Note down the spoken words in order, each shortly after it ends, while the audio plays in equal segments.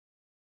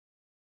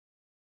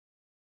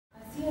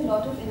See a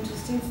lot of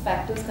interesting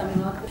factors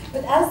coming out.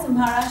 But as the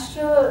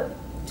Maharashtra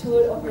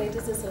Tour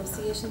Operators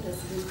Association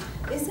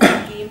president, is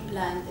there a game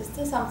plan? Is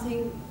there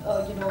something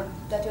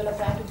that you are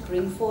trying to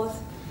bring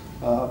forth?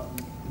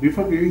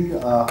 Before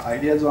giving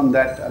ideas on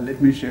that,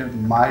 let me share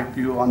my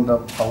view on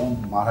how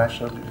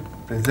Maharashtra is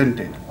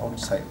presented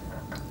outside.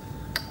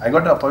 I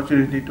got the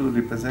opportunity to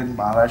represent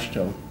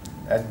Maharashtra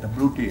at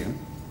WTM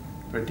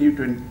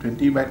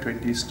 20 by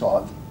 20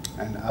 stall,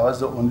 and I was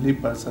the only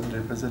person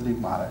representing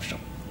Maharashtra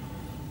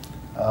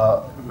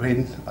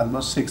when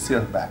almost 6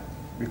 years back,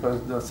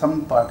 because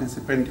some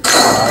participant in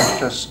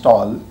Maharashtra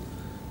stall,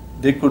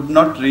 they could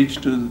not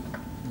reach to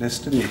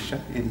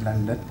destination in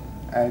London,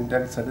 and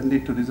then suddenly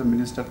tourism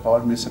minister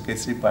called Mr.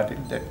 Kesri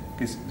Patil that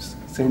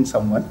send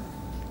someone.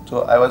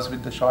 So I was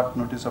with the short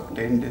notice of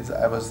 10 days,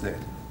 I was there.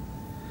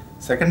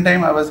 Second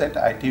time I was at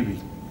ITV,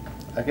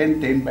 again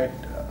 10 by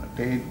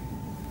 10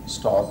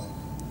 stall,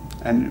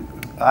 and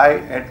I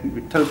at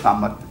Vitthal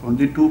Kamath,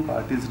 only two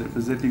parties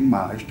representing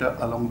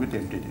Maharashtra along with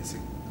MTDC.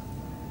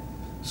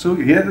 So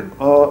here,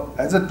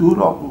 as a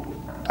tour,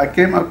 I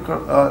came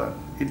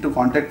into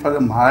contact for the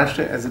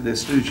Maharashtra as a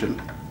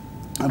destination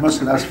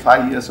almost last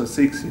 5 years or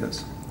 6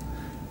 years.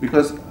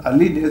 Because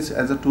early days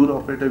as a tour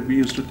operator, we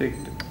used to take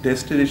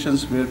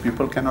destinations where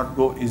people cannot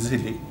go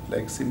easily,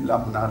 like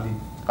Simla, Manali,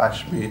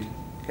 Kashmir,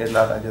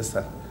 Kerala,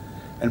 Rajasthan.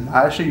 And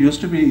Maharashtra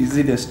used to be an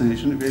easy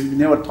destination where we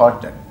never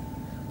thought that.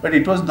 But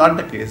it was not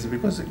the case,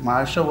 because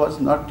Maharashtra was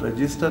not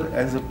registered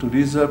as a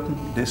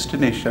tourism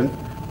destination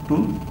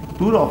to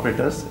tour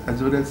operators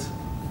as well as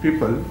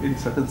people in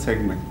certain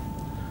segment.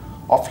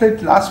 Of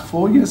late, last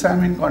 4 years, I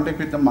am in contact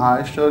with the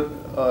Maharashtra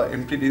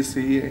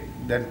MTDC,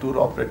 then tour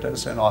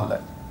operators and all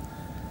that.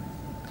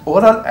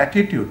 Overall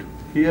attitude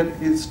here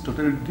is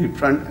totally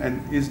different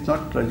and is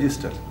not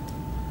registered.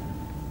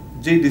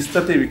 जे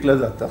दिसतं ते विकलं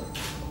जातं,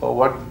 or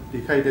what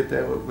दिखाई देता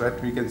है,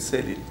 what we can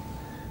sell it.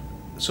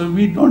 So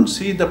we don't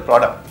see the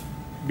product.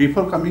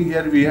 Before coming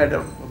here,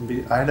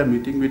 I had a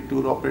meeting with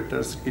tour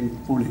operators in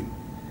Pune,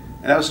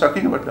 and I was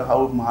talking about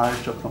how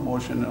Maharashtra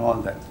promotion and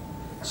all that.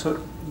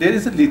 So there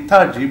is a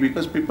lethargy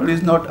because people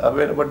is not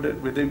aware about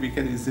whether we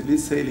can easily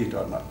sell it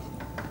or not.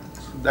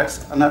 So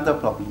that's another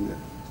problem there.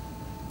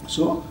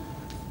 So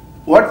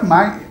what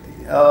my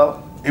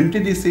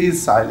MTDC is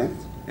silent.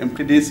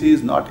 MTDC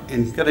is not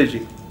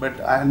encouraging,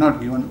 but I have not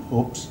given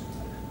hopes,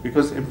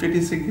 because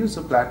MTDC gives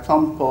a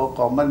platform for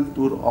common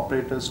tour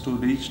operators to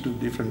reach to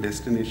different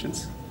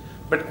destinations.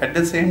 But at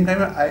the same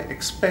time, I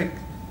expect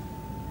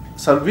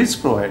service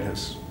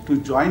providers to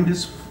join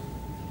this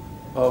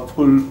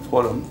full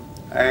forum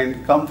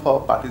and come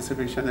for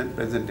participation and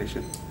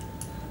presentation.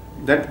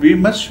 That we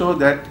must show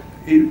that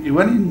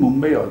even in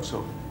Mumbai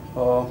also,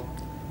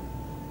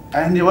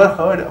 I never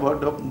heard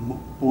about the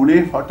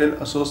Pune Hotel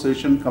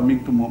Association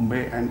coming to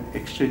Mumbai and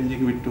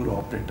exchanging with tour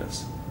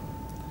operators.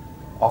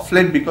 Of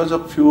late, because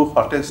of few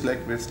hotels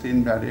like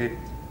Westin, Marriott,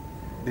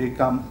 they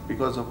come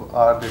because of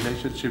our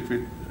relationship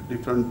with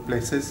different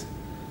places.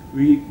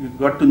 We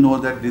got to know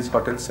that these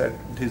hotels at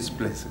these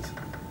places,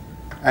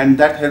 and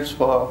that helps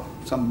for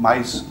some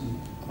nice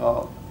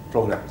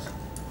programs.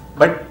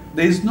 But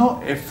there is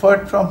no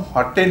effort from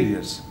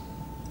hoteliers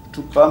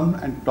to come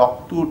and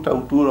talk to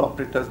tour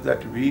operators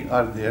that we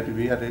are there,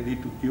 we are ready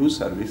to give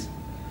service,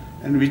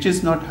 and which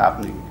is not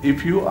happening.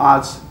 If you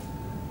ask,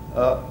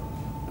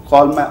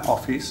 call my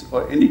office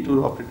or any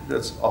tour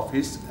operator's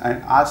office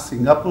and ask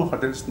Singapore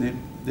hotel's name,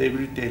 they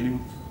will tell you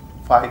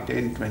 5,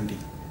 10, 20.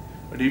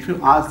 But if you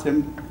ask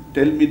them,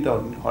 tell me the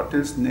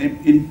hotel's name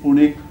in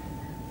Pune,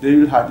 they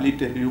will hardly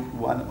tell you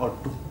 1 or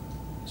 2.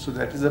 So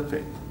that is a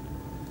fact.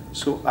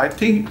 So I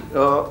think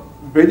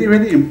very,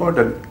 very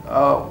important.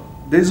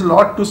 There is a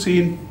lot to see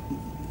in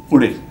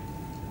Pune,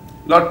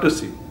 lot to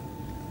see.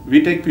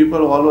 We take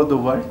people all over the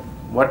world.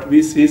 What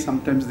we see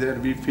sometimes there,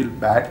 we feel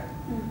bad,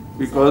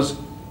 because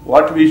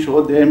what we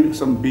show them,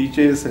 some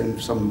beaches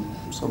and some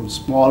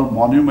small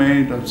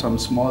monument or some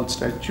small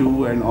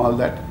statue and all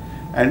that.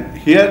 And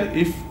here,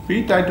 if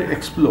we try to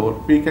explore,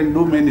 we can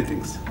do many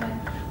things.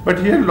 But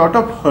here, a lot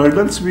of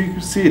hurdles we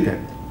see that.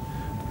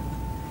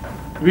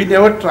 We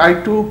never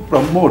try to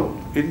promote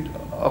it.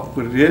 A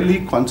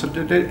really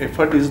concentrated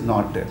effort is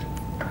not there.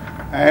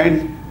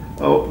 And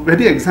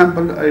very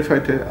example, if I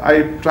tell,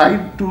 I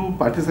tried to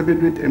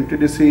participate with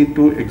MTDC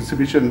to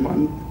exhibition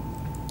one,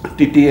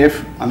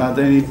 TTF,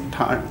 another in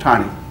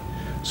Thane.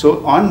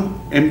 So on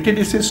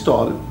MTDC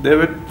stall, there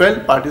were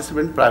 12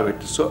 participants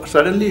private. So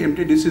suddenly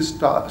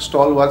MTDC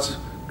stall was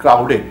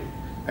crowded,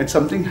 and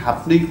something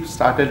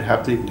started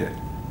happening there.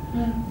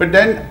 But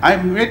then I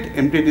met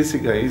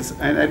MTDC guys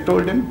and I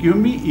told them, give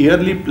me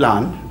yearly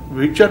plan,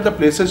 which are the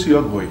places you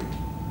are going.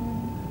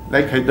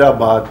 Like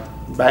Hyderabad,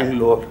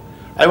 Bangalore.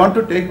 I want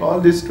to take all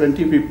these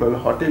 20 people,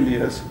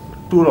 hoteliers,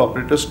 tour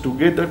operators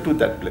together to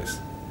that place.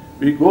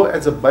 We go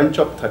as a bunch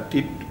of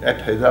 30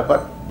 at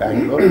Hyderabad,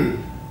 Bangalore,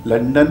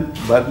 London,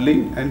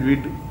 Berlin, and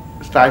we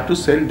try to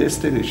sell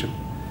destination.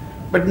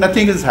 But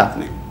nothing is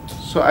happening.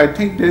 So I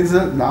think there is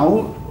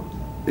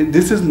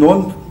this is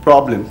known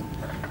problem.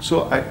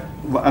 So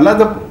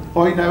another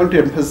point I want to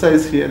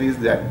emphasize here is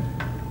that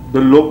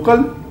the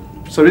local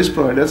service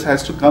providers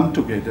has to come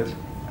together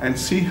and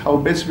see how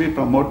best we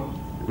promote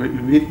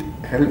with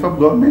help of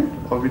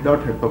government or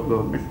without help of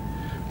government,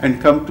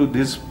 and come to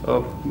these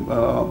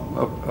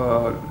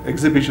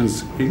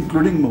exhibitions,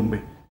 including Mumbai.